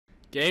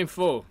Game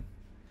full.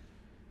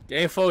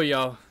 Game full,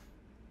 y'all.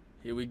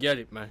 Here we get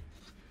it, man.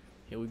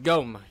 Here we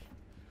go, man.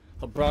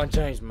 LeBron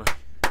James, man.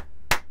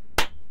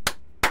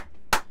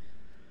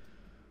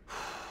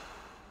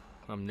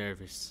 I'm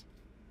nervous.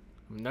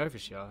 I'm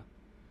nervous, y'all.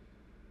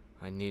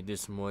 I need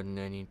this more than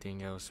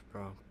anything else,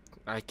 bro.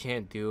 I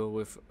can't deal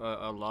with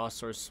a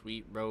loss or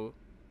sweep, bro.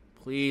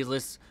 Please,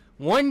 let's...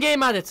 One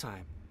game at a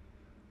time.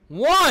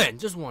 One!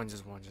 Just one,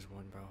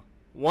 bro.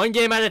 One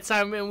game at a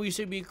time, and we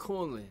should be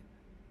cooling.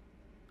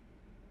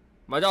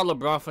 My dog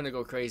LeBron finna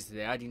go crazy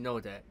today. I already know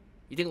that.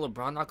 You think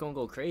LeBron not gonna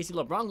go crazy?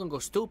 LeBron gonna go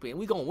stupid, and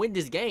we gonna win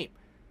this game.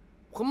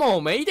 Come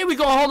on, man. You think we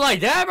going home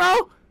like that,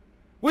 bro?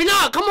 We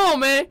not. Come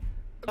on, man.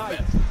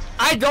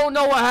 I don't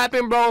know what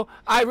happened, bro.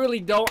 I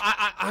really don't.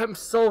 I'm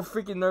so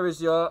freaking nervous,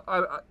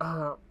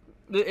 y'all.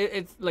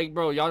 It's like,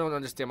 bro, y'all don't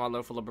understand my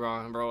love for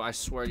LeBron, bro. I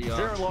swear to y'all.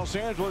 Here in Los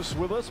Angeles,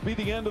 will this be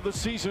the end of the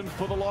season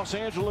for the Los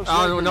Angeles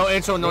I don't Lakers? know,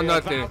 intro, no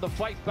nothing. Vowed to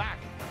fight back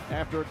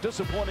after a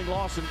disappointing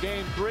loss in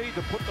Game 3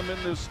 to put them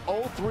in this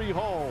 0-3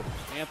 hole.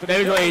 There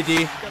we go,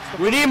 AD.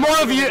 We need more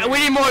of you. We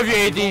need more of you,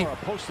 AD.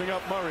 Posting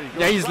up Murray.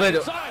 Yeah, he's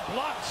lit.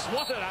 Blocked,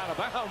 swatted out of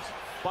bounds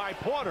by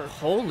Porter.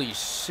 Holy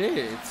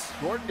shit.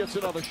 Gordon gets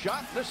another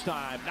shot. This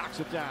time knocks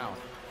it down.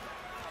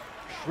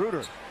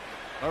 Schroeder.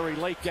 Murray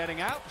late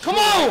getting out. Come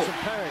on!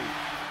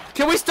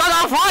 Can we start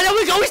off hot? There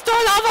we go. We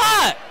start off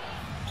hot.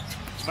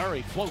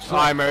 Murray floats. All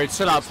right, Murray,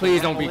 chill out.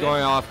 Please don't be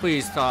going off.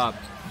 Please stop.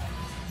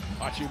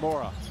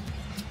 Hachimura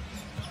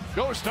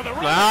goes to the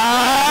rim.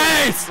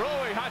 Nice! Rui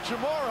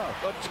Hachimura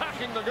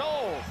attacking the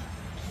goal.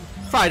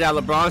 Fight that,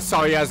 LeBron.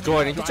 Sorry ass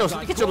Gordon. Get your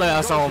little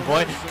ass on,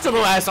 boy. Get your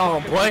little ass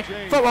on, boy.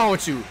 What's wrong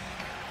with you?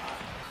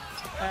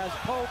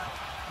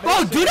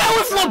 Bro, do that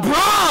with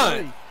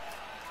LeBron!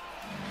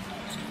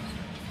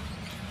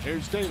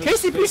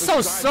 KCP's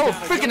so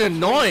freaking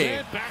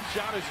annoying. Back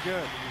shot is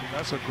good.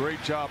 That's a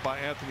great job by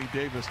Anthony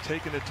Davis,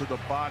 taking it to the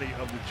body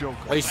of the Joker.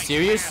 Are you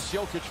serious?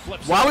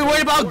 Why are we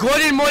worried about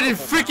Gordon more than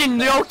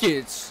freaking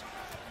Jokic?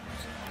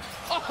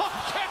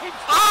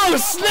 Oh,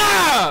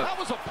 snap! That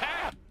was a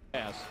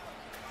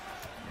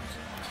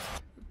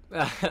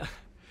pass.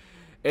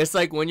 It's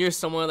like when you're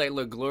someone like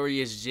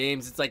LeGlorious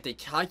James, it's like the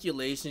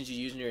calculations you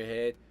use in your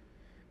head.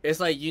 It's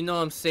like, you know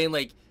what I'm saying?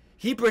 Like,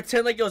 he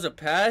pretend like it was a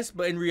pass,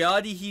 but in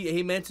reality,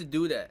 he meant to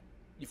do that.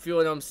 You feel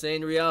what I'm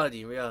saying?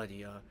 Reality, y'all.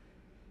 You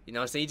know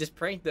what I'm saying? He just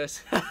pranked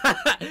us.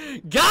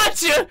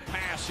 Gotcha!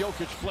 Pass,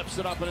 Jokic flips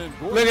it up and in.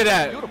 Look at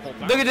that.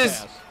 Look at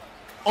this.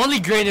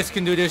 Only greatness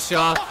can do this,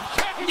 y'all.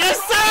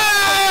 Yes,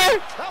 sir!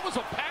 That was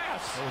a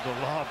pass. That was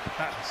a long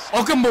pass.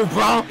 Oh, come on,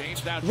 bro.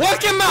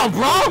 Work him out,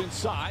 bro.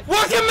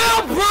 Work him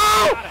out,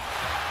 bro.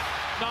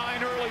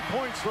 9 early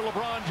points for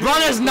LeBron James. Bro,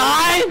 there's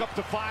 9? Up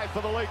to 5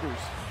 for the Lakers.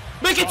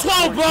 Make it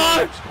 12,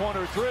 bro.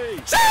 Corner 3.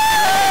 Let's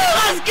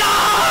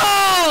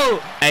go.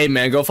 Hey,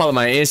 man, go follow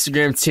my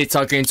Instagram,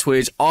 TikTok, and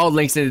Twitch. All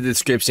links in the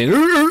description.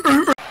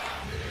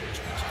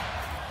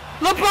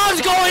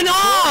 LeBron's going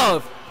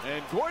off.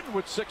 And Gordon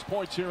with 6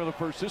 points here in the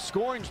first. His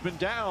scoring's been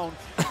down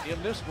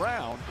in this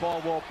round.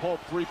 Caldwell Pope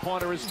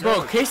 3-pointer is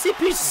bro,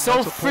 KCP's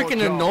so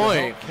freaking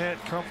annoying.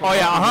 Oh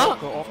yeah,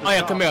 oh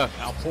yeah, come here.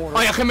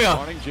 Oh yeah, come here.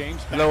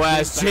 Low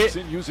ass shit.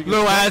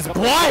 Low ass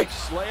boy.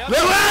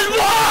 Low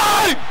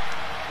ass boy.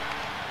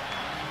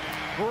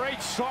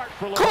 Great start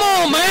for LeBron. Come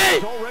on,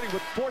 man. Already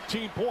with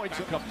 14 points.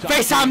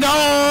 FaceTime, no.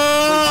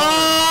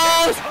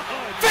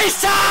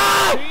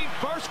 FaceTime.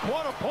 First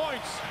quarter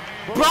points.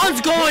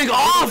 Bron's going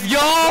off, yo!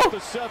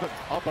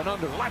 Up and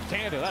under,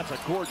 left-handed. That's a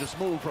gorgeous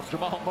move from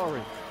Jamal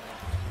Murray.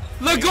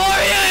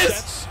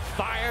 Legorious!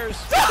 Fires.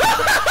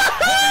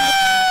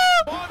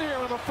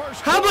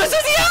 How much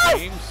does he have?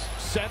 James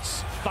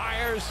sets,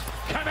 fires,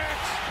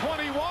 connects.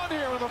 21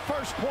 here in the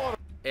first quarter.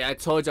 Hey, I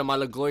told y'all my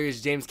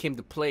Legorious James came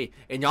to play,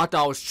 and y'all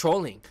thought I was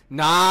trolling.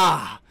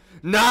 Nah,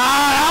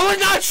 I was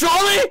not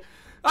trolling.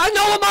 I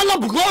know what my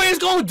Legorious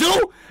gonna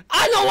do.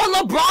 I know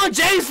what LeBron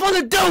James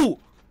gonna do.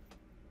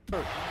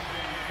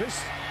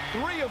 This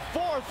 3 of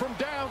 4 from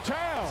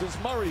downtown. As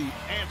Murray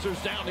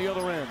answers down the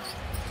other end.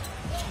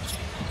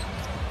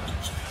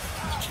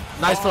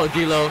 Nice throw,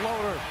 D-Lo.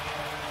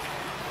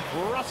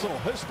 Russell,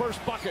 his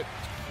first bucket.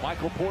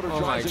 Michael Porter.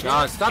 Oh my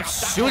God! Stop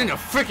shooting the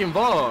freaking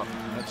ball.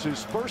 That's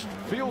his first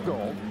field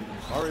goal.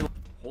 Murray.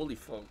 Holy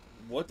fuck!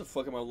 What the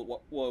fuck am I?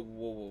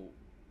 Whoa!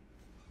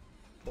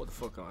 Hold the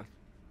fuck on.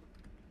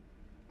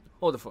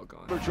 Hold the fuck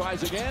on.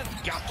 Tries again.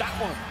 Got that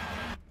one.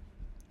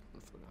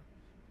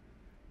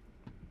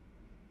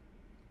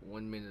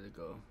 1 minute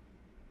ago.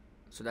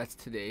 So that's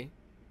today.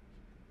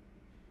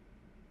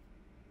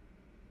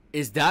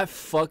 Is that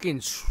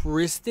fucking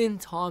Tristan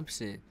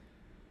Thompson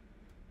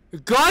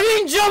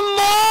guarding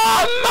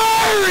Jamal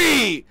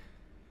Murray?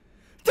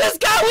 This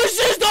guy was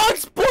just on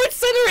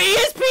SportsCenter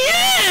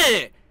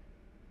ESPN.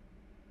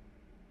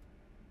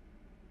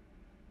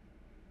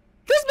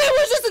 This man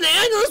was just an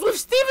analyst with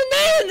Stephen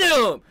A and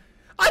them.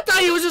 I thought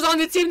he was just on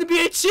the team to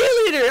be a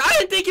cheerleader. I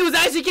didn't think he was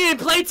actually getting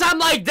playtime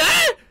like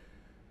that.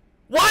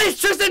 Why is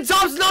Tristan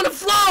Thompson on the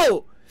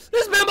floor?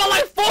 This man about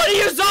like 40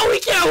 years old. He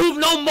can't hoop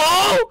no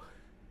more.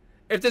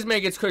 If this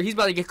man gets cooked, he's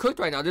about to get cooked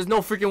right now. There's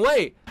no freaking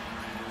way.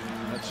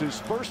 It's his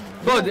first.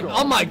 Bro,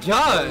 oh my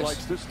gosh.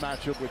 Likes this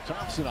matchup with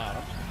Thompson on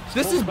him.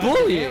 This is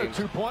bullying.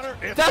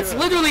 That's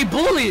literally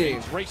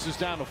bullying. Races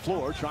down the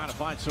floor, trying to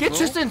find some Get room.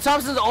 Tristan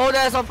Thompson's old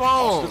ass up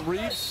Austin home.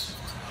 Reeves,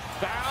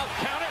 foul,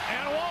 count it,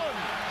 and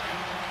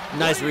one.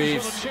 Nice,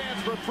 Reeves. Reeves. With a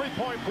chance for a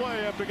three-point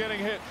play after getting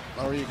hit.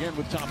 Murray again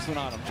with Thompson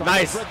on him.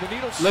 Nice.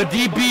 Le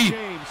DB.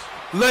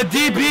 Le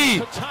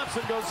DB.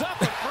 Thompson goes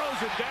up and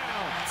throws it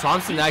down.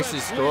 Thompson actually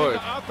scored.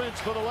 Offense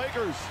for the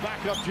Lakers.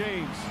 Back up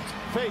James.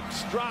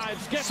 Fakes,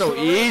 drives, gets So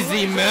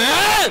easy,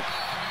 man.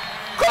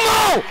 Come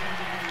on.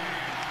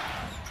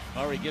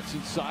 Murray gets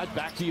inside,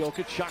 back to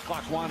Jokic, shot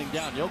clock winding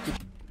down. Jokic.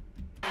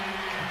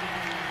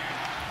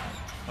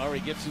 Murray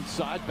gets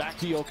inside, back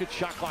to Jokic,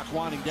 shot clock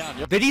winding down.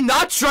 Did he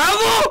not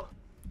travel?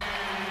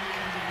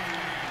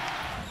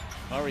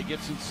 Murray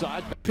gets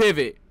inside,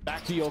 Pivot.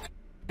 back to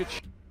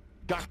Jokic,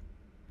 shot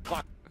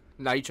clock.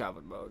 Nah, he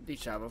traveled, bro. He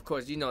traveled. Of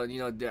course, you know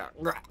that.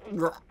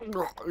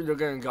 You're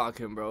gonna gawk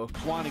him, bro.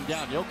 Winding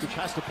down, Jokic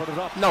has to put it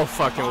up. No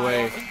fucking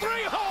way.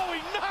 Three, oh,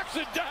 he knocks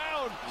it down.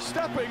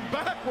 Stepping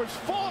backwards,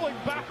 falling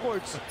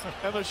backwards,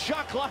 and the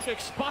shot clock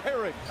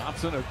expiring.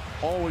 Thompson has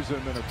always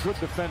been a good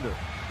defender.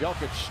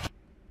 Jokic.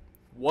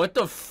 What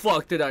the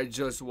fuck did I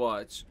just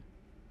watch?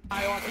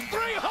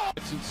 Three, oh.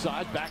 It's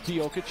inside, back to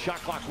Jokic, shot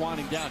clock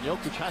winding down.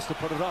 Jokic has to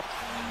put it up.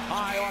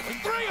 High on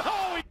three,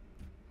 oh.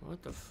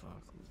 What the fuck,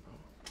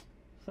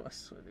 bro? I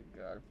swear to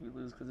God, if we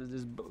lose because of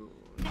this boom.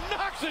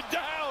 Knocks it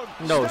down.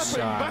 No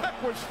shot.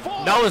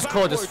 That was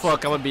cold as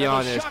fuck, I'm gonna be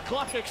honest.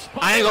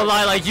 I ain't gonna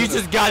lie, like, you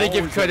just gotta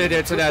give credit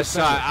there to that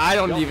shot. I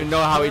don't even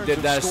know how he did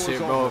that shit,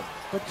 bro.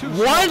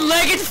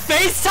 One-legged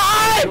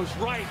FaceTime! Goes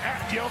right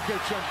at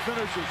Jokic and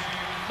finishes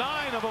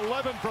 9 of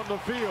 11 from the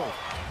field.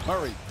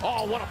 Murray.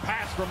 Oh, what a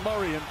pass from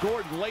Murray, and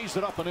Gordon lays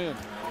it up and in.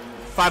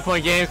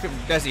 5-point game.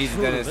 That's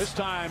easy, Dennis. This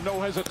time, no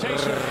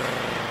hesitation.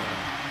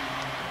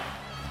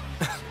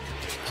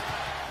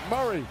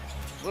 Murray,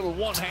 little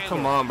one-hander.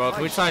 Come on, bro.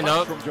 Can we sign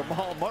up? From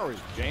Jamal Murray.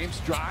 James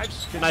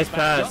drives. Nice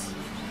pass.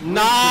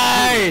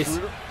 Nice.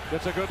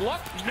 That's a good look.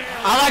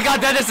 I like how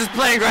Dennis is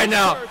playing right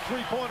now.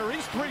 Three-pointer.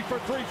 He's 3 for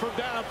 3 from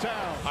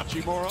downtown.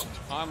 Hachimura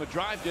on the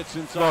drive gets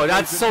inside. Bro,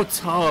 that's so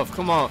tough.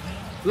 Come on.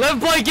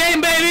 11-point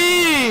game,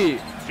 baby.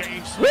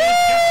 James Smith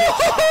gets it.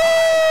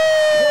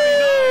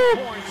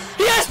 29 points.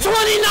 He has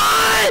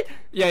 29.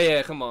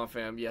 Yeah, come on,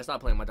 fam. Yeah,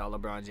 stop playing my dog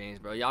LeBron James,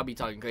 bro. Y'all be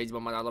talking crazy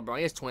about my dog LeBron.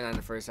 He has 29 in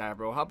the first half,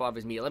 bro. Hop off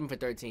his meat. 11 for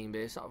 13,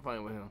 bitch. Stop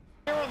playing with him.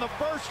 Here in the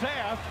first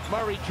half,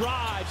 Murray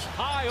drives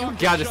high. You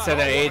gotta set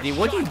that, AD.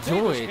 What are you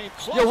doing?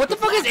 Yo, what the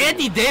fuck has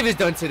Anthony Davis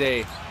done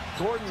today?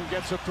 Gordon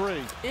gets a 3.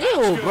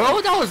 Ew,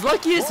 bro. That was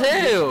lucky as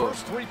hell.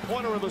 First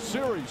three-pointer of the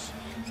series.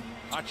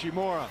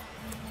 Hachimura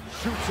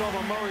shoots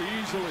over Murray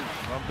easily.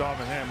 I'm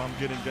diving ham. I'm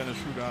getting Dennis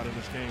Schroeder out of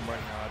this game right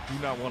now. I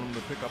do not want him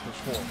to pick up his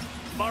form.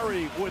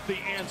 Murray with the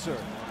answer.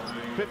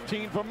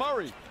 15 for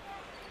Murray.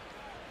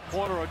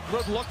 Porter, a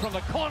good look from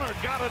the corner.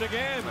 Got it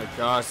again. Oh my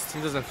gosh, this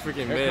team doesn't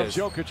freaking Here miss.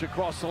 comes Jokic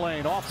across the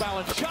lane. Off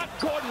balance shot.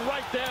 Gordon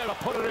right there to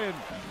put it in.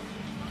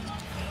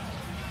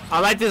 I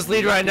like this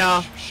lead right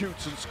now.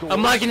 Shoots and scores.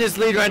 I'm liking this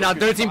lead right now.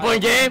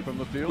 13-point game.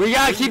 We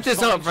gotta keep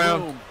this up,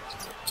 bro.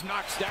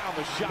 Knocks down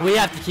the shot. We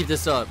have to keep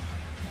this up.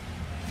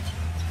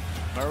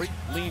 Murray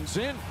leans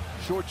in.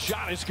 Short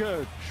shot is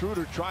good.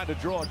 Schroeder trying to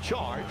draw a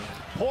charge.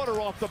 Porter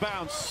off the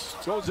bounce.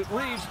 Goes at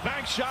Reeves.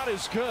 Bank shot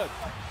is good.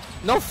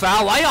 No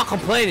foul. Why y'all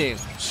complaining?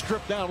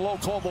 Stripped down low.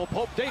 Caldwell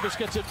Pope. Davis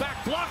gets it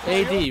back. Blocked.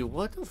 AD,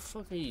 what the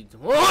fuck are you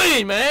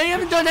doing, man? You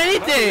haven't done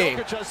anything.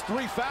 Jokic has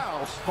 3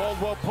 fouls.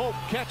 Caldwell Pope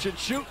catch and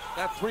shoot.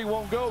 That 3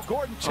 won't go.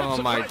 Gordon chips Oh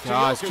it my right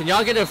gosh. to Jokic. Can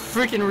y'all get a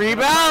freaking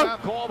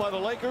rebound? Call by the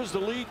Lakers. The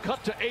lead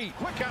cut to 8.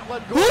 Quick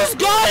outlet. Who's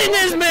guarding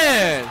this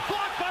man?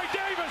 Blocked by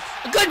Davis.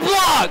 Good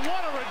block.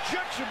 What a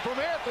rejection from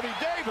Anthony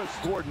Davis.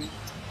 Gordon.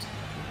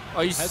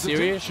 Are you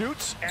serious?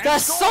 Shoots and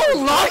That's so scores.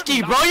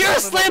 lucky, bro. You're a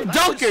slam That's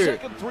his dunker.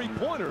 second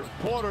three-pointer.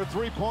 Porter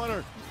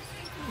three-pointer.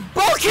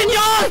 Bro, can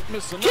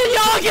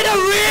y'all get a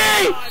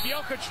read?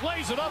 Jokic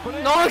lays it up and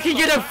in. No one can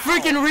get a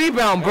freaking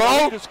rebound,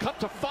 bro. It's cut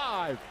to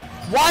 5.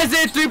 Why is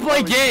it a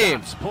 3-point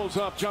game? Pulls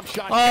up, jump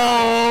shot.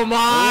 Oh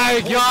my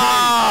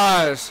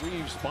gosh.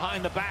 Reeves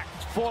behind the back,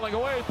 falling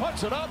away,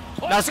 puts it up.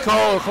 That's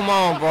cold. Come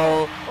on,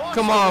 bro.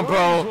 Come on,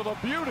 bro. With a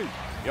beauty.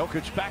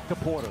 Jokic back to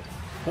Porter.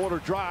 Porter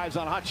drives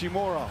on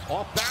Hachimura.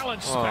 Off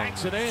balance,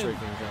 banks it in.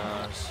 Freaking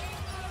gosh.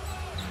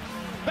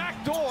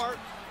 Back door.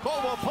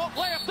 Caldwell Pope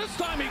layup. This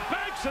time he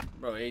banks it.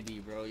 Bro,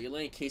 AD, bro. You're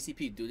letting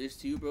KCP do this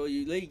to you, bro.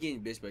 You're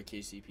getting bitched by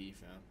KCP,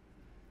 fam.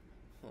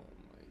 Oh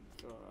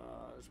my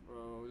gosh,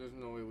 bro. There's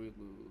no way we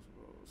lose,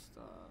 bro.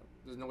 Stop.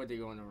 There's no way they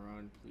go on a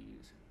run,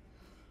 please.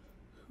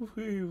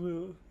 We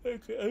will.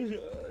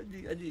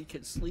 I need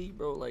to sleep,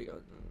 bro. Like.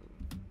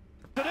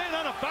 It in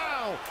on a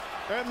foul,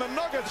 and the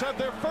Nuggets have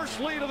their first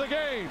lead of the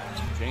game.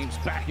 James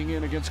backing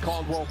in against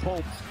Caldwell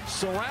Pope,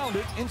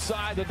 surrounded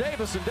inside to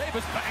Davis, and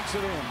Davis banks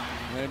it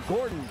in. And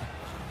Gordon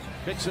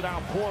kicks it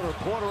out.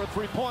 Porter a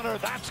three-pointer.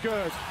 That's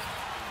good.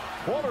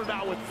 Porter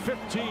now with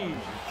 15.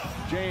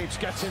 James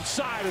gets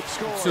inside and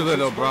scores. To the His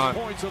LeBron. first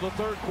points of the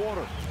third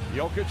quarter.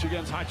 Jokic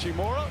against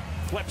Hachimura.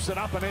 Flips it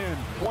up and in.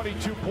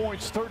 22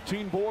 points,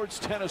 13 boards,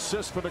 10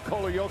 assists for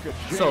Nikola Jokic.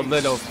 So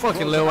little,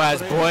 fucking little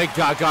ass boy.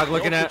 Gog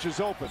looking at. Jokic is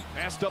open.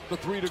 Passed up the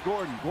three to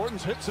Gordon.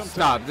 Gordon's hit some.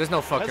 Stop. There's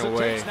no fucking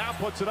way. Now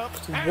puts it up.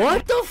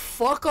 What the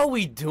fuck are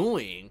we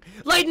doing?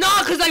 Like,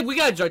 nah, cause like we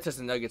gotta drug test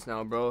the Nuggets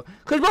now, bro.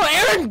 Cause bro,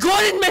 Aaron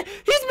Gordon, man,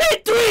 he's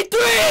made 3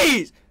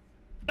 threes.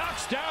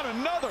 Knocks down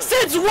another.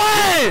 Since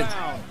when?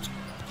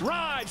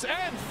 Drives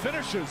and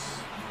finishes.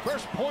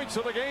 First points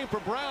of the game for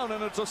Brown,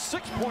 and it's a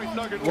 6-point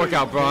Nugget. Work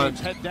out, Braun.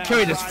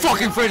 Carry this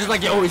fucking franchise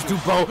like you always do,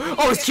 bro.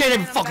 Always carry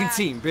every fucking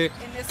team, bitch.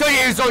 30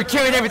 years old,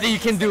 carrying everything you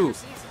can do.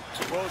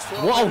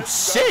 Whoa,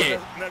 shit.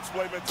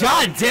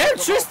 God damn,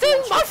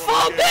 Tristan. My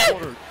fault,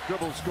 man.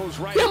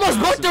 He almost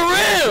broke the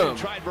rim.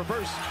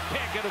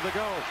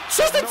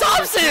 Tristan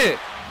Thompson.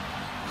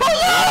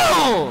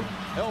 Hold on.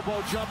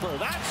 Elbow jumper.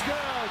 That's good.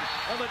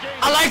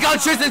 I like how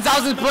Tristan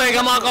Thompson's playing.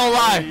 I'm not gonna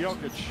lie.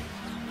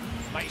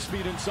 Nice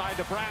speed inside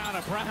to Brown,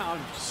 and Brown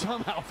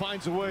somehow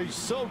finds a way.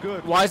 So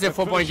good. Why is it a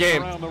 4-point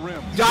game?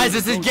 Guys,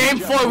 this is game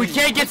 4. We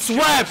can't get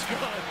swept.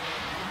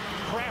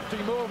 Crafty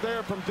move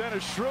there from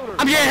Dennis Schroeder.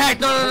 I'm getting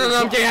hacked. No,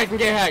 I'm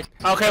getting hacked.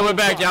 Okay, we're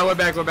back, y'all. We're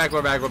back.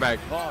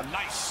 Oh,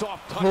 nice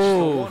soft touch.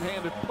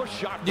 One-handed push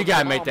shot. You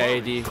gotta make that,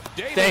 AD.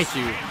 Thank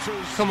you.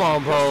 Come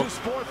on, bro. His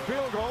fourth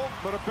field goal,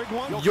 but a big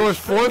one. Your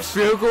 4th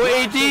field goal,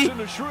 AD?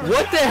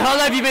 What the hell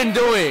have you been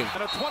doing?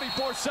 And a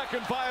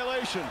 24-second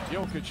violation.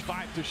 Jokic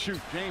 5 to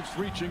shoot. James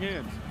reaching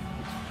in.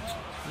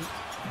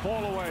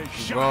 Fall away.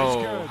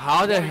 Bro,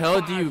 how the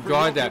hell do you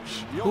guard that?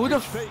 Who the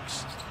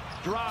fakes?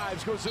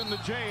 Drives, goes into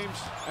James,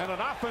 and an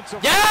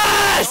offensive.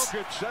 Yes!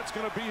 Jokic, that's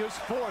going to be his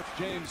 4th.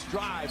 James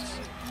drives.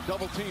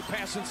 Double team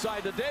pass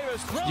inside to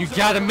Davis. You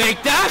gotta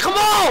make that. Come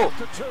on!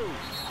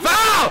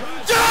 Foul!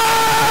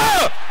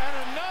 Yeah! And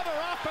another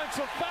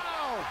offensive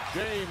foul.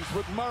 James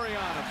with Murray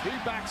on him. He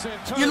backs in.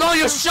 You know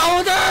your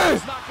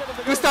shoulders!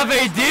 Good stuff,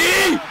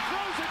 AD!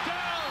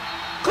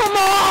 Come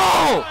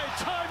on!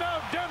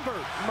 Timeout,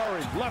 Denver.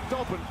 Murray left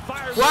open,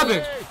 fires What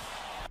away.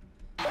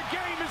 The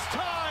game is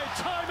tied.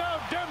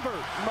 Timeout, Denver.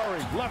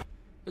 Murray left.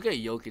 Look at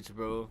Jokic,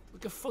 bro.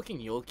 Look at fucking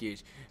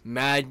Jokic.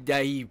 Mad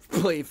that he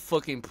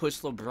fucking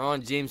pushed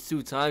LeBron James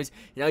 2 times.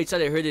 Now he tried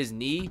to hurt his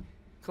knee.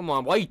 Come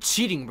on, why are you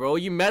cheating, bro?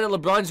 You mad that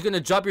LeBron's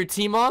gonna drop your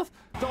team off?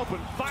 Open,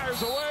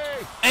 fires away.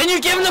 And you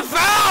give him the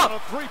foul! A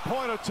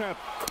 3-point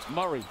attempt.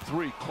 Murray,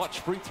 3 clutch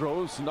free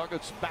throws.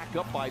 Nuggets back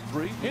up by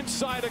 3.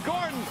 Inside to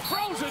Gordon,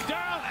 throws it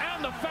down,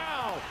 and the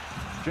foul.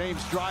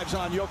 James drives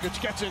on Jokic,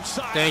 gets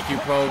inside. Thank you,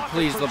 bro.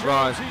 Please,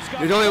 LeBron.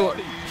 You're the only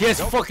one. He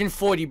has fucking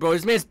 40, bro.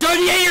 This man's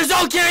 38 years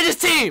old carrying this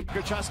team.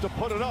 Jokic has to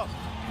put it up.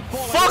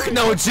 Fuck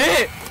no,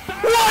 Jit.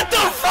 What the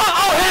fuck?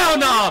 Oh, hell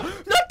no.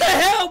 What the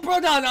hell, bro?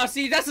 Nah.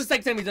 See, that's the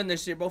second time he's done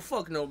this shit, bro.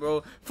 Fuck no,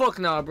 bro. Fuck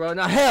nah, bro.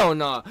 Nah, hell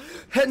nah.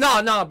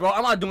 Nah, bro.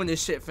 I'm not doing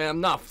this shit,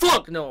 fam. Nah,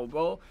 fuck no,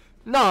 bro.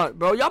 Nah,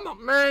 bro. Y'all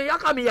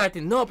got me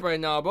acting up right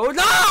now, bro.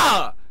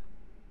 Nah.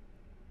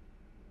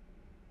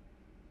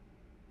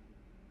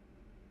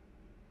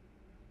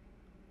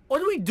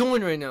 What are we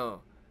doing right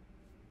now?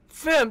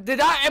 Fam,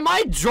 am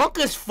I drunk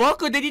as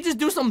fuck or did he just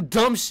do some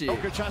dumb shit?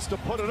 Jokic has to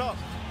put it up.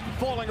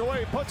 Falling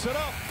away, puts it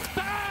up.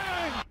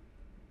 Bang!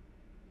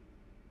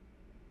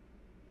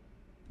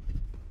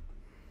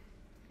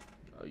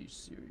 Are you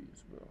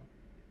serious, bro?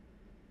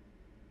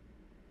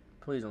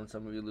 Please don't tell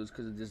me we lose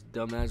because of this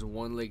dumbass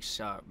one-leg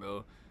shot,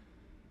 bro.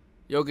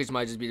 Jokic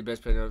might just be the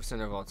best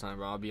center of all time,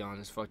 bro. I'll be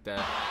honest. Fuck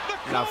that.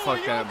 Nah,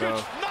 fuck that,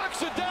 bro.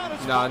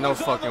 Nah, no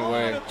fucking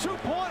way.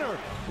 Two-pointer.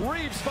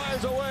 Reeves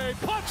fires away.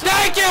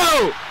 Thank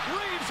you!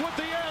 Reeves with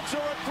the answer,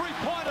 a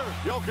three-pointer.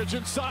 Jokic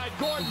inside.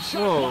 Gordon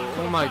shot. Whoa,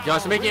 oh my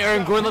gosh. Making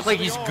Aaron Gordon look like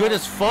he's good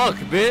as fuck,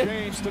 bitch.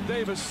 James to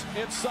Davis.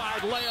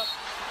 Inside layup.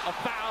 A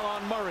foul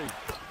on Murray.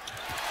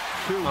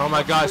 Oh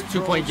my gosh.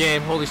 2-point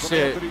game. Holy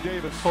shit.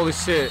 Holy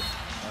shit.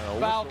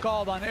 Foul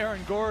called on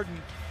Aaron Gordon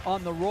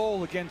on the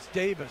roll against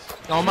Davis.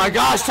 Oh my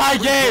gosh, tie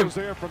game!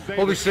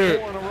 Holy shit.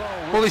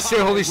 Holy shit,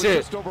 holy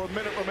shit.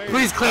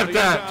 Please clip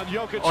that.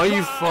 Are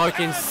you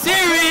fucking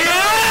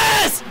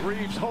serious?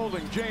 Reeves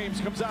holding. James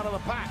comes out of the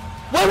pack.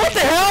 Wait, what the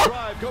hell?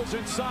 Goes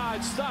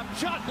inside. Stop.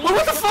 Shot. Wait,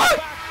 what the fuck?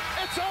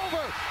 It's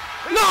over.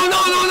 No.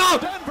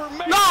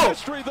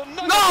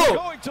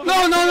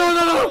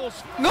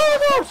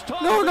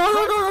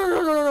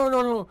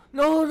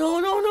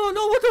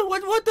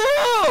 What the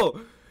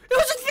hell? It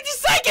was just 50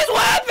 seconds.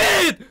 What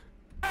happened?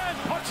 And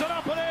puts it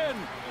up and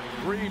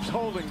in. Reeves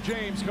holding.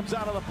 James comes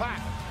out of the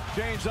pack.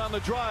 James on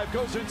the drive.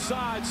 Goes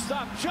inside.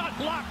 Stop. Shot.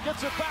 Block.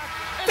 Gets it back.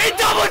 They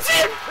double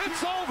team.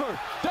 It's over.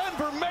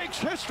 Denver makes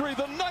history.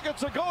 The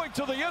Nuggets are going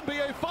to the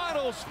NBA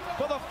Finals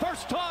for the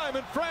first time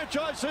in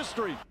franchise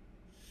history.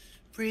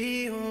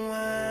 Rewind.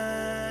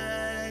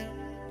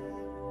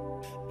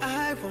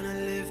 I wanna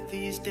live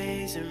these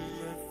days in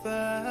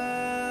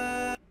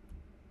reverse.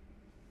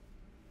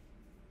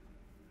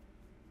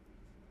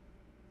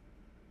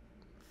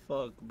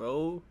 Fuck,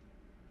 bro.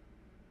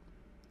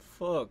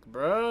 Fuck,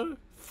 bro.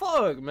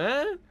 Fuck,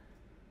 man.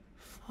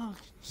 Fuck.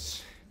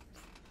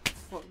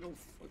 Fuck, no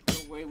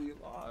fucking way we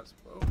lost,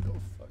 bro. No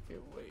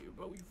fucking way,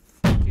 bro. We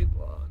fucking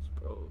lost,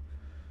 bro.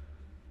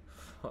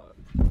 God,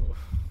 bro.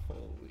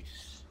 Holy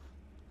shit.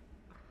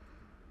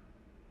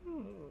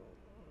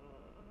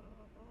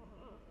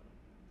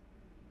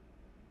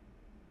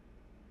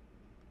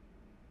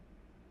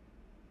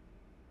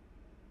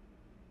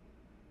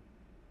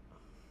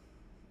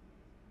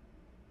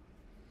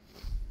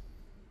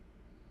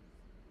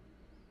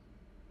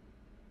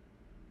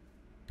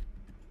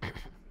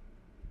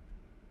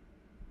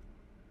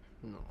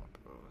 No,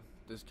 bro.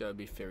 This gotta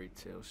be fairy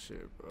tale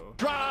shit, bro.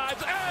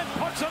 Drives and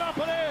puts it up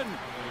and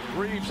in.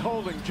 Reeves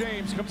holding.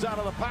 James comes out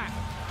of the pack.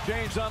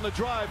 James on the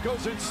drive,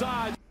 goes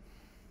inside.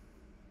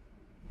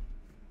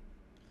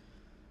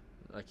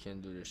 I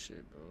can't do this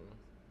shit, bro.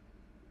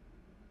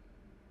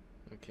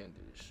 I can't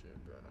do this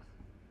shit, bro.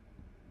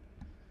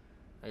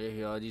 I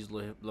hear all these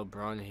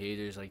LeBron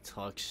haters like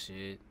talk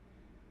shit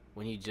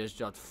when he just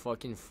dropped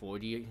fucking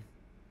 40,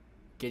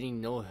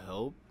 getting no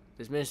help.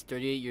 This man's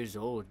 38 years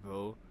old,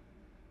 bro.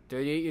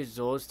 38 years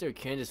old, still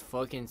carrying this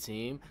fucking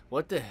team.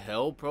 What the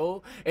hell,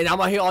 bro? And I'm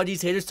out here all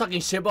these haters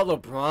talking shit about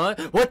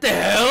LeBron. What the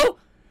hell?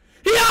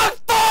 He got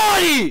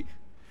 40!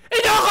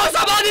 And y'all gonna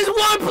talk about this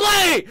one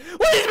play!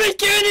 What he's been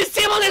carrying this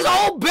team on his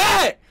whole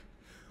back!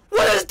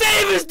 What has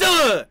Davis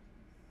done?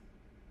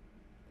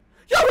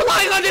 Y'all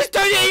relying on this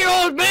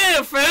 38-year-old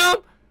man, fam!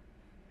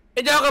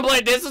 And y'all gonna be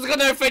like, this is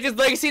gonna affect his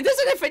legacy. This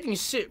ain't affecting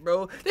shit,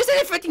 bro. This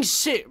ain't affecting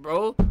shit,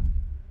 bro.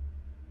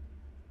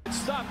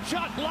 Stop,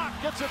 shot block,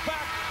 gets it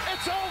back.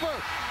 It's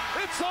over.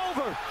 It's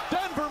over.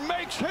 Denver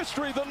makes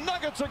history. The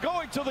Nuggets are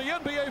going to the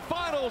NBA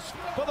Finals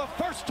for the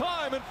first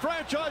time in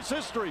franchise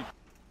history.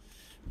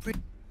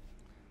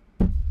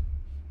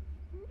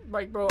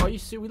 Like, bro, are you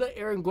serious? We let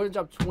Aaron Gordon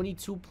drop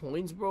 22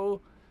 points,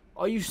 bro?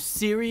 Are you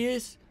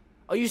serious?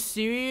 Are you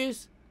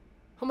serious?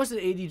 How much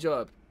did AD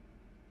drop?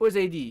 Where's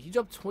AD? He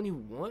dropped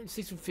 21?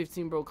 6 from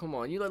 15, bro. Come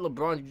on. You let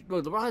LeBron...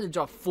 Bro, LeBron had to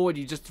drop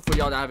 40 just for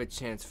y'all to have a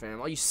chance,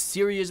 fam. Are you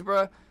serious,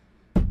 bro?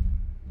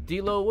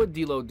 D-Lo, what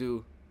D-Lo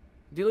do?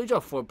 D-Lo, you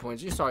dropped 4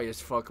 points. You're sorry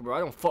as fuck, bro. I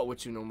don't fuck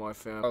with you no more,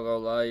 fam. I'm not gonna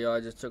lie, y'all. I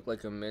just took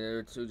like a minute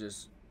or two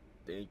just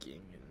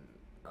thinking. And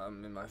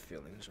I'm in my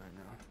feelings right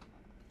now.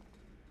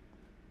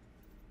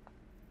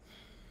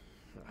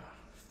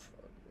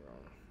 Fuck, bro.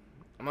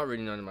 I'm not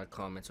reading none of my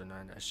comments or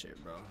none of that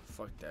shit, bro.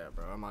 Fuck that,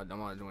 bro. I'm not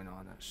doing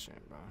all that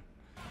shit, bro.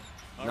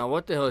 Now,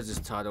 what the hell is this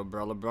title,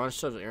 bro? LeBron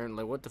shoves Aaron.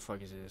 Like, what the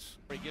fuck is this?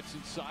 He gets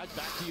inside,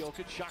 back to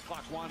Jokic. Shot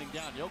clock winding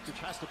down. Jokic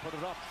has to put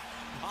it up.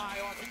 High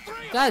on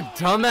three. That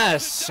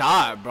dumbass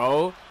shot,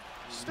 bro.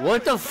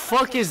 What the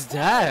fuck is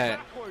that?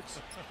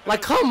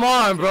 Like, come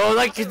on, bro.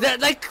 Like,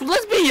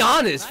 let's be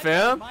honest,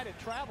 fam.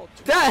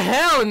 That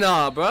hell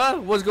nah, bro.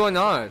 What's going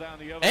on?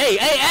 Hey,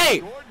 hey,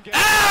 hey!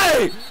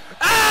 Hey!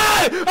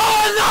 Hey!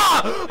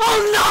 Oh, no!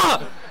 Oh,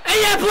 no! Hey,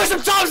 yeah, push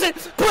him, Thompson!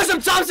 Push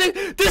him, Thompson!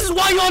 This is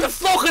why you're on the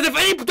floor, because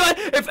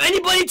if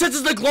anybody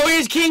touches the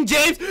glorious King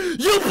James,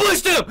 you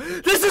pushed him!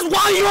 This is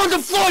why you're on the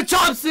floor,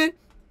 Thompson!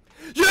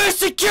 You're a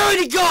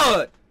security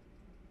guard!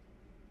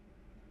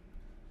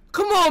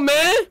 Come on,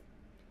 man!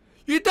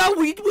 You thought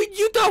we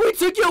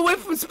took you away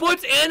from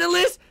sports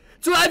analysts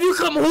to have you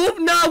come hoop?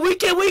 Nah, we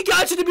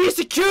got you to be a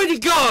security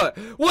guard!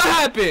 What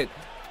happened?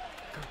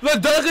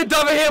 Look,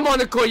 double him on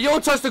the court. You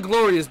don't touch the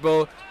glorious,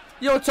 bro.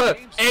 You don't touch.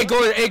 Hey,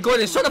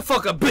 Gordon, shut the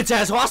fuck up, bitch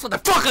asshole. I saw the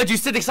fuck out you,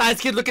 sitting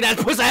science kid looking at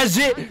pussy ass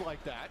shit.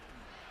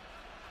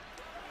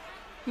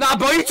 Nah,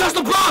 bro, you touched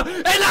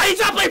LeBron. Hey, nah, he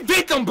trying to play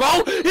victim,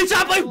 bro. He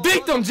trying to play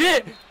victim,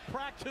 shit.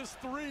 Practice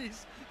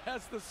threes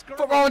as the skirt.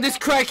 What's wrong with this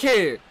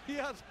crackhead? He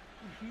has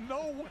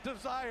no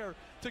desire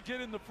to get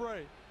in the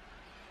fray.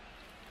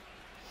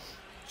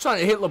 Trying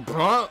to hit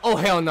LeBron? Oh,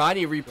 hell no, I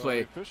need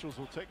replay.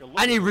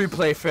 I need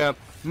replay, fam.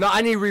 No,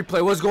 I need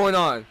replay. What's going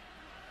on?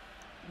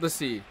 Let's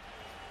see.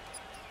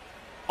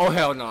 Oh,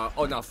 hell no.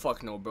 Oh, no,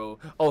 fuck no, bro.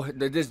 Oh,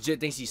 this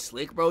Jit thinks he's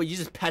slick, bro. You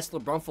just passed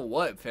LeBron for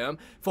what, fam?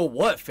 For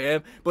what,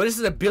 fam? But this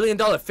is $1 billion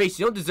face.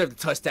 You don't deserve to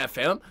touch that,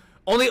 fam.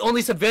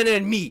 Only Savannah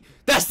and me.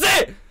 That's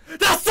it!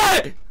 That's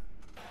it!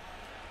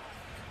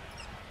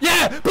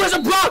 Yeah, push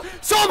him, bro!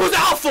 Show him who's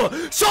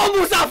alpha! Show him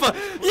who's alpha!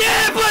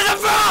 Yeah, push him,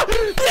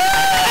 bro!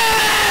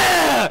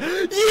 Yeah!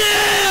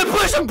 Yeah,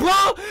 push him,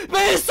 bro!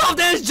 Man, he's soft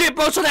ass Jit,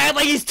 bro, trying to act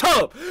like he's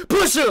tough.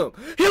 Push him!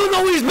 He don't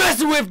know who he's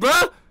messing with, bro!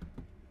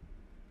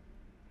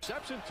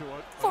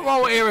 What's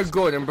wrong with Aaron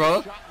Gordon,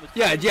 bro?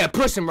 Yeah,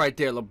 push him right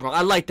there, LeBron.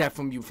 I like that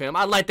from you, fam.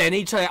 I like that. And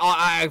he try to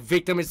act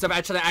victim and stuff.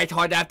 I try to act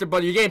hard after,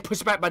 brother. You're getting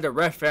pushed back by the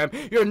ref, fam.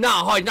 You're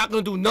not hard. You're not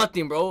gonna do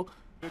nothing, bro.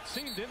 It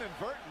seemed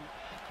inadvertent.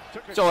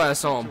 Get your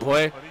ass on,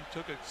 boy.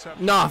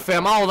 Nah,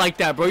 fam. I don't like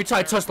that, bro. You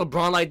try to touch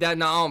LeBron like that?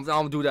 Nah, I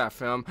don't do that,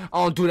 fam.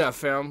 I don't do that,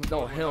 fam.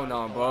 No, hell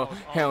no, bro.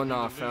 Hell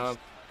no, fam.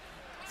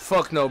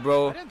 Fuck no,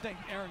 bro. I didn't think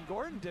Aaron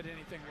Gordon did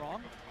anything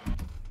wrong.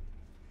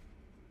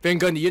 Van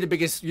Gundy, you're the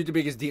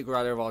biggest dick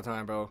rider of all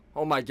time, bro.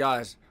 Oh my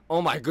gosh.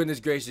 Oh my goodness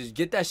gracious.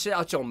 Get that shit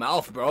out your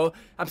mouth, bro.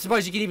 I'm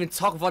surprised you can even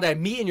talk with all that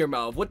meat in your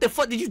mouth. What the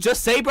fuck did you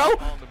just say, bro?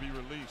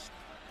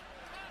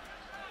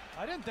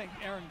 I didn't think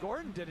Aaron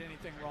Gordon did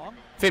anything wrong.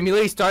 Fam, he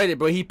literally started it,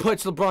 bro. He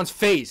punched LeBron's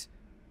face.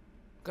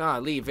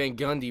 Golly, Van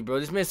Gundy, bro.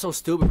 This man's so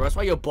stupid, bro. That's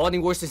why you're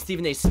balding worse than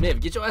Stephen A. Smith.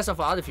 Get your ass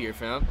off out of here,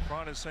 fam.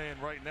 LeBron is saying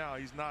right now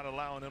he's not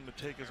allowing him to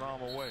take his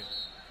arm away.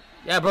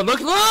 Yeah, bro. Look,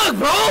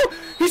 bro.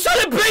 He's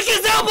trying to break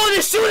his elbow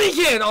to shoot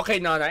again. Okay,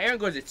 nah. Aaron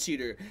Gordon's a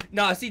cheater.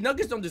 Nah, see,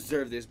 Nuggets don't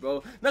deserve this,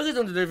 bro. Nuggets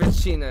don't deserve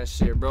his cheating that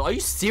shit, bro. Are you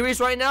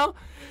serious right now?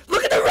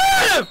 Look at the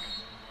rim!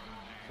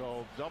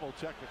 So double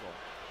technical.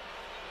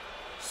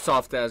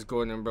 Soft ass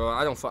Gordon, bro.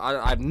 I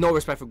have no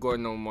respect for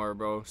Gordon no more,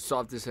 bro.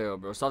 Soft as hell,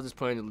 bro. Soft as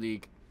player in the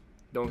league.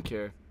 Don't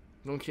care.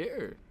 Don't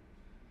care.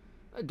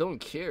 I don't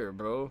care,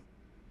 bro.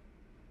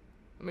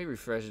 Let me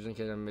refresh it in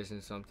case I'm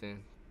missing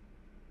something.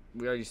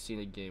 We already seen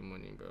a game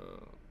winning,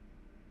 bro.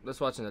 Let's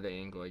watch another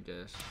angle, I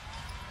guess.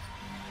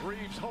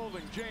 Reeves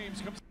holding.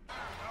 James comes.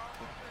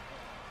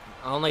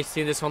 I don't like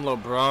seeing this on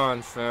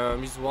LeBron,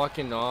 fam. He's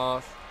walking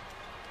off.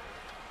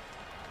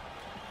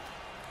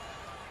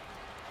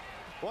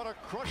 What a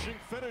crushing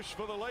finish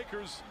for the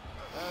Lakers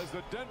as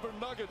the Denver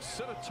Nuggets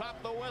sit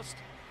atop the West.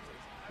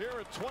 Here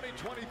in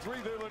 2023,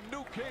 they're the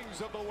new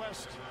kings of the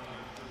West.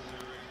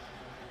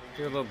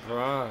 Look at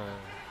LeBron.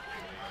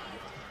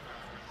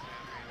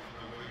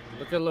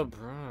 Look at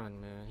LeBron,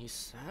 man. He's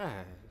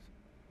sad.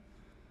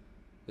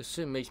 This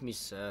shit makes me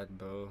sad,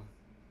 bro.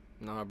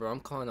 Nah, bro. I'm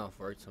calling off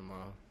work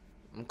tomorrow.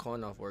 I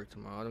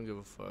don't give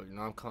a fuck.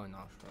 No, I'm calling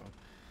off, bro.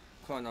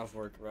 I'm calling off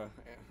work, bro.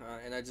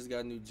 And I just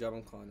got a new job.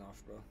 I'm calling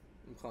off, bro.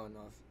 I'm calling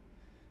off.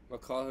 I'll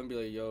call him and be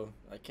like, yo,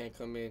 I can't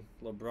come in.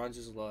 LeBron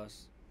just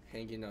lost.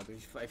 Hanging up.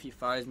 If he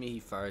fires me, he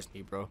fires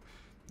me, bro.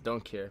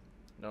 Don't care.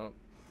 No,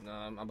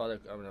 I'm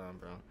about to. I'm not,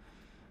 bro.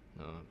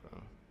 No,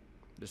 bro.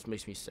 This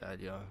makes me sad,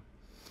 y'all.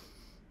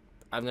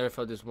 I've never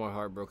felt this more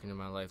heartbroken in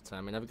my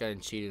lifetime. And I've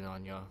gotten cheated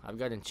on, y'all. I've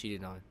gotten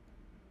cheated on.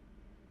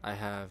 I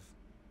have.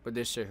 But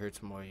this shit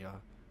hurts more,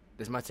 y'all.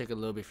 This might take a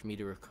little bit for me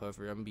to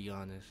recover. I'm gonna be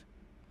honest.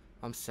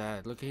 I'm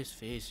sad. Look at his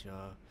face,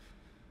 y'all.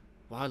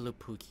 Why little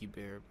Pookie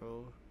Bear,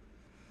 bro?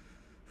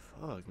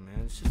 Fuck,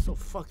 man. It's just so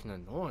fucking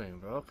annoying,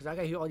 bro. Because I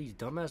gotta hear all these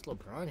dumbass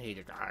LeBron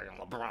haters.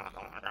 LeBron.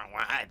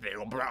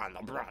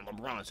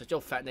 Shut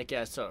your fat neck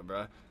ass up,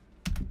 bro.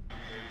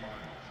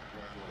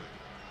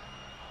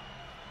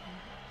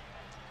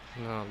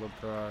 No,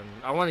 LeBron.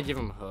 I want to give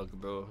him a hug,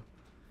 bro.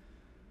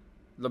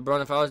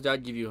 LeBron, if I was there,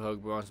 I'd give you a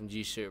hug, bro. On some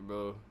G shit,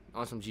 bro.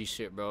 On some G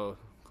shit, bro.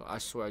 I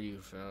swear to you,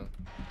 fam.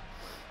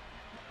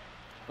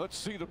 Let's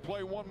see the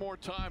play one more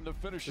time to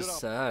finish it It's up.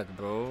 sad,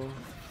 bro.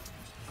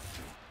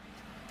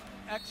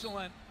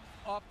 Excellent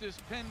off this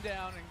pin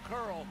down and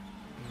curl.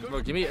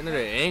 Bro, give me another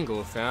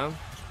angle, fam.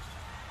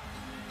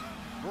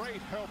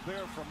 Great help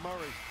there from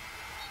Murray.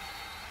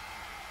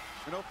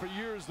 You know, for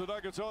years the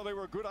Nuggets, they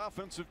were a good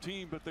offensive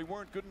team, but they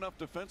weren't good enough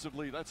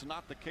defensively. That's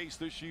not the case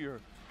this year.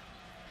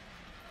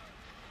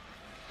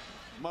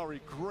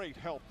 Murray, great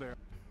help there.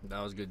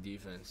 That was good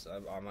defense.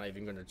 I'm not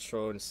even gonna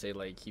troll and say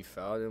like he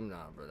fouled him.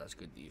 Nah, bro, that's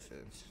good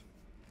defense.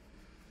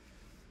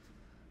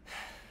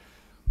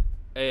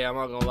 Hey, I'm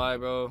not gonna lie,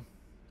 bro.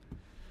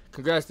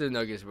 Congrats to the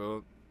Nuggets,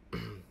 bro.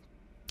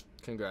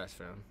 Congrats,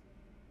 fam.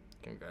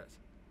 Congrats.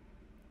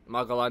 I'm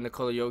not gonna lie,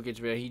 Nikola Jokic,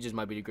 man, he just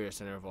might be the greatest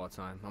center of all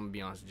time. I'm gonna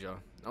be honest with y'all.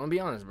 I'm gonna be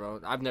honest,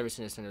 bro. I've never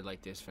seen a center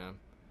like this, fam.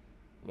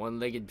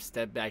 One-legged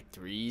step back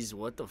threes.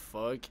 What the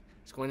fuck?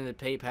 He's going in the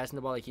paint, passing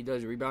the ball like he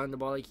does, rebounding the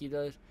ball like he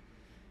does.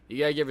 You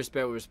gotta give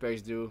respect where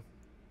respect's due.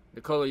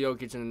 Nikola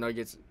Jokic and the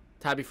Nuggets.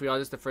 Happy for y'all.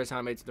 This is the first time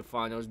I made it to the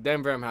finals.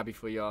 Denver, I'm happy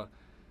for y'all.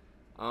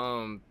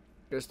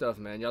 Good stuff,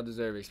 man. Y'all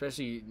deserve it.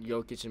 Especially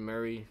Jokic and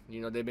Murray.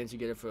 You know, they've been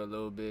together for a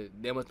little bit.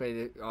 They almost made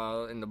it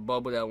in the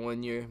bubble that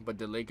 1 year, but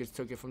the Lakers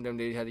took it from them.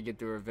 They had to get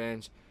their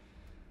revenge.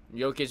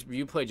 Jokic,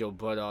 you played your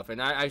butt off,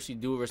 and I actually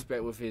do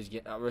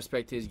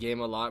respect his game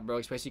a lot, bro.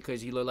 Especially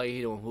because he look like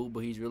he don't hoop,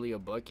 but he's really a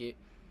bucket.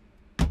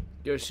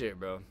 Good shit,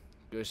 bro.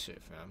 Good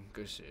shit, fam.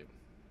 Good shit.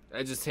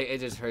 It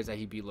just hurts that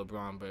he beat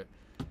LeBron, but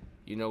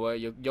you know what?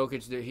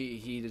 Jokic,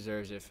 he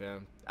deserves it,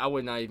 fam. I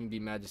would not even be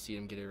mad to see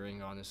him get a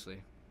ring,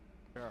 honestly.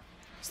 Yeah.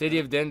 City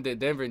of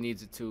Denver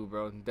needs it too,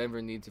 bro.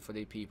 Denver needs it for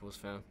their peoples,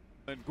 fam.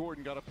 And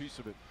Gordon got a piece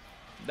of it.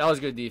 That was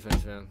good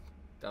defense, fam.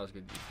 That was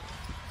good defense.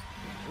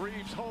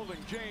 Reeves holding.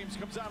 James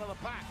comes out of the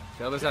pack.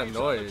 Hell, what's that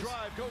noise?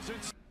 Drive, goes in.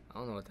 I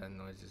don't know what that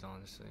noise is,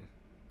 honestly.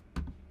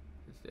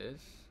 Is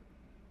this?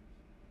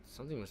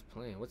 Something was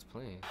playing. What's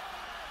playing?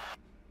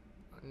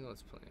 I don't know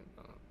what's playing,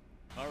 bro.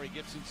 Murray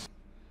gets in.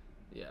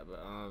 Yeah,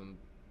 but I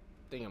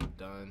think I'm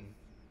done.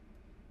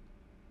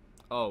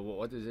 Oh,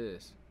 what is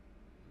this?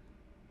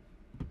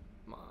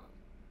 Come on.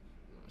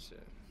 Oh,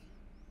 shit.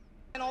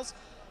 Finals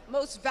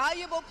Most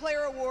Valuable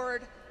Player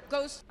award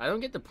goes. I don't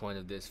get the point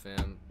of this,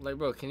 fam. Like,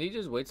 bro, can you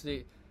just wait till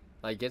they,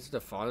 like, get to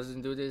the finals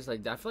and do this?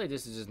 Like, I feel like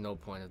this is just no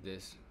point of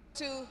this.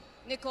 To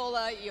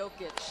Nikola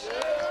Jokic.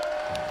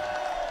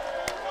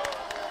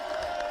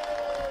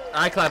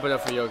 I clap it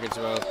up for Jokic,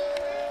 bro.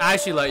 I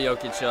actually like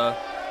Jokic, y'all.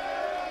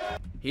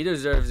 He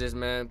deserves this,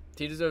 man.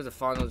 He deserves a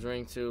finals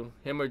ring, too.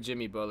 Him or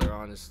Jimmy Butler,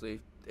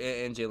 honestly.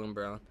 And Jaylen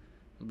Brown.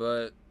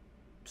 But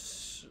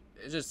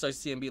it just sucks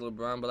to see him beat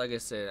LeBron. But like I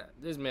said,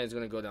 this man's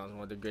going to go down as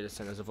one of the greatest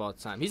centers of all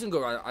time. He's going to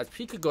go around.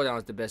 He could go down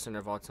as the best center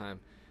of all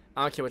time.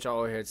 I don't care what y'all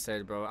over here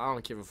said, bro. I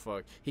don't give a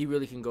fuck. He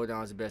really can go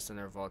down as the best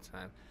center of all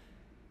time.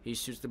 He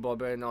shoots the ball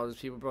better than all those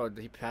people, bro.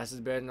 He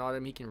passes better than all of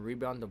them. He can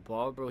rebound the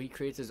ball, bro. He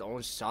creates his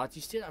own shots.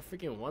 You see that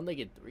freaking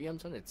one-legged three? I'm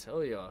trying to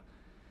tell y'all.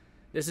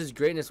 This is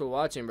greatness we're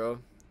watching, bro.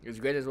 It's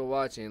greatness we're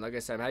watching. Like I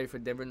said, I'm happy for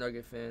Denver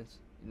Nugget fans.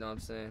 You know what I'm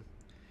saying?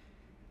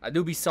 I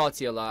do be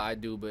salty a lot, I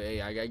do, but hey,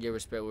 I gotta give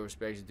respect where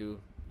respect's due.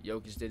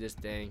 Jokic did his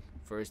thing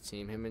for his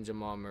team, him and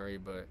Jamal Murray,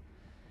 but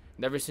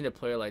never seen a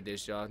player like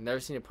this, y'all. Never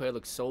seen a player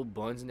look so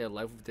buns in their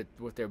life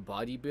with their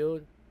body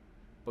build,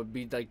 but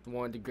be like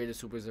one of the greatest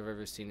supers I've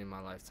ever seen in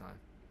my lifetime.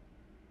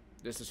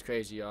 This is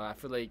crazy, y'all. I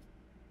feel like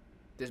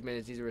this man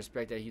needs the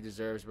respect that he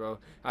deserves, bro.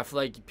 I feel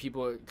like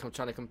people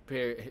trying to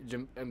compare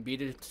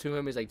Embiid to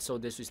him is like so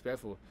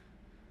disrespectful.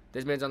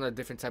 This man's on a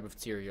different type of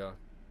tier, y'all.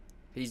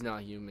 He's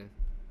not human.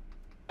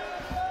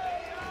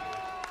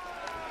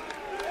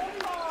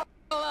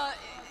 Well,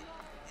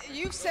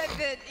 you've said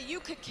that you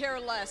could care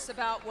less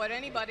about what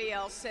anybody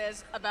else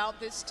says about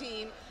this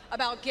team,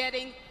 about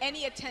getting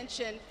any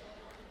attention.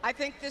 I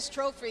think this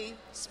trophy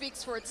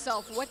speaks for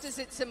itself. What does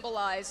it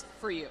symbolize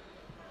for you?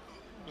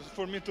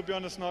 For me, to be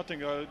honest,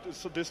 nothing.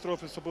 So this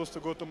trophy is supposed to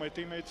go to my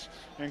teammates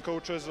and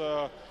coaches.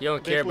 You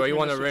don't care, bro. You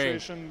want a ring.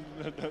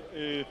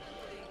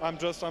 I'm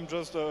just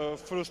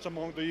first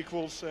among the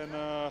equals, and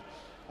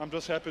I'm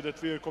just happy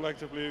that we are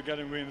collectively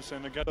getting wins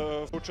and get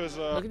coaches.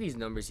 Look at these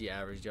numbers he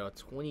averaged, y'all.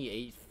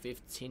 28,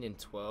 15, and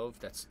 12.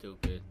 That's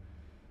stupid.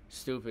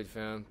 Stupid,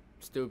 fam.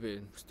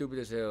 Stupid. Stupid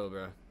as hell,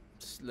 bro.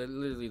 It's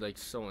literally like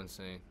so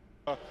insane.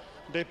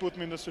 They put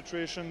me in the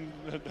situation.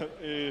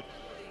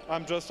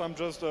 I'm just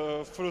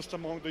first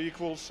among the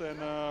equals,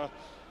 and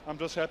I'm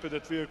just happy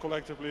that we are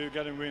collectively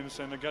getting wins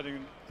and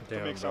getting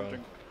to make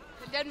something.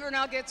 The Denver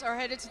Nuggets are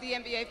headed to the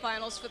NBA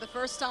Finals for the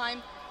first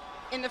time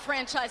in the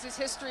franchise's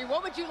history.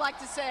 What would you like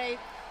to say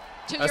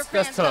to your fans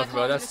that's tough, back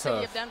bro. home That's in the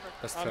tough. city of Denver?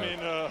 That's tough. I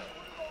mean,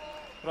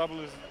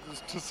 probably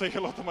to say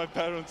hello to my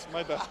parents.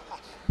 My bad.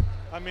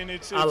 I mean,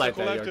 it's like a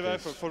collective that,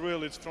 effort, for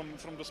real. It's from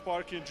the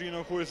Sparky,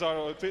 Gino, who is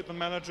our equipment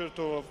manager,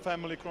 to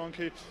family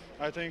Kroenke.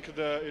 I think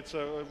it's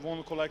a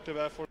one collective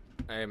effort.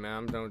 Hey, man,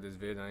 I'm done with this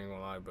vid. I ain't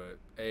gonna lie, but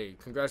hey,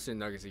 congrats to the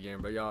Nuggets again,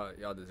 bro.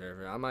 Y'all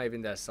deserve it. I'm not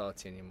even that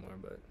salty anymore,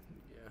 but